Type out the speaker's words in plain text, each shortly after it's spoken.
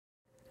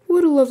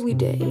What a lovely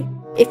day.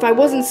 If I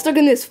wasn't stuck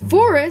in this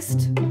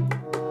forest.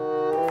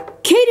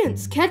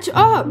 Cadence, catch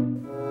up!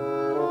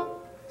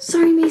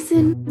 Sorry,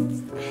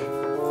 Mason.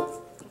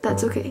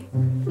 That's okay.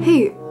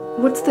 Hey,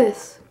 what's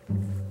this?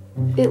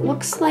 It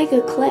looks like a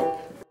clip.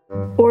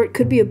 Or it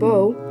could be a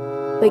bow.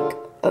 Like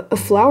a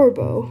flower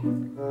bow.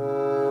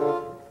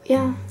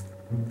 Yeah.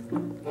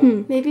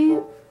 Maybe.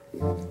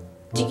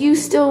 Do you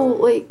still,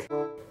 like...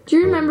 Do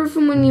you remember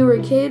from when you were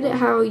a kid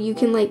how you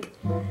can, like,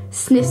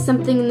 sniff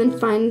something and then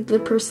find the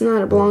person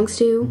that it belongs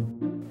to?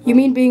 You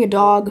mean being a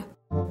dog?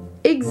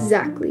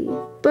 Exactly.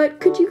 But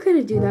could you kind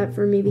of do that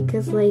for me?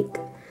 Because, like,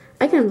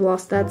 I kind of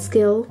lost that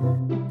skill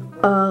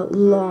a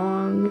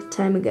long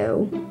time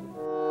ago.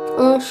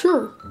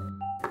 Sure.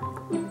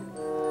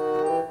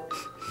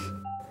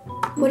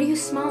 What do you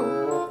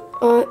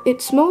smell?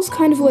 It smells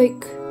kind of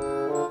like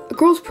a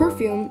girl's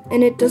perfume,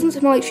 and it doesn't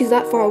smell like she's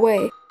that far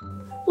away.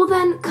 Well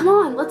then, come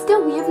on, let's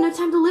go. We have no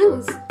time to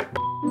lose.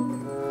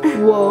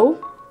 Whoa.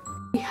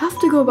 We have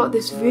to go about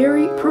this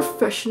very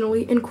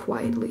professionally and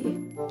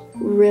quietly.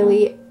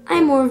 Really?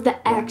 I'm more of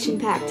the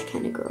action-packed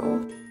kind of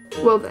girl.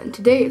 Well then,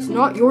 today is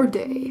not your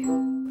day.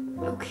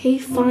 Okay,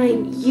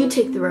 fine. You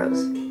take the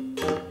rose.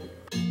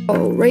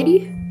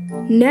 Alrighty.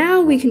 Now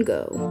we can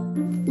go.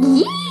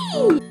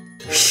 Yee!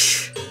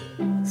 Shh.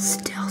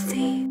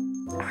 Stealthy.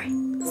 Alright,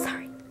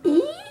 sorry.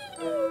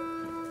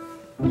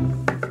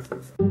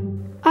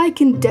 I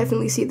can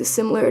definitely see the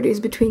similarities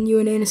between you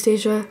and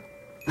Anastasia.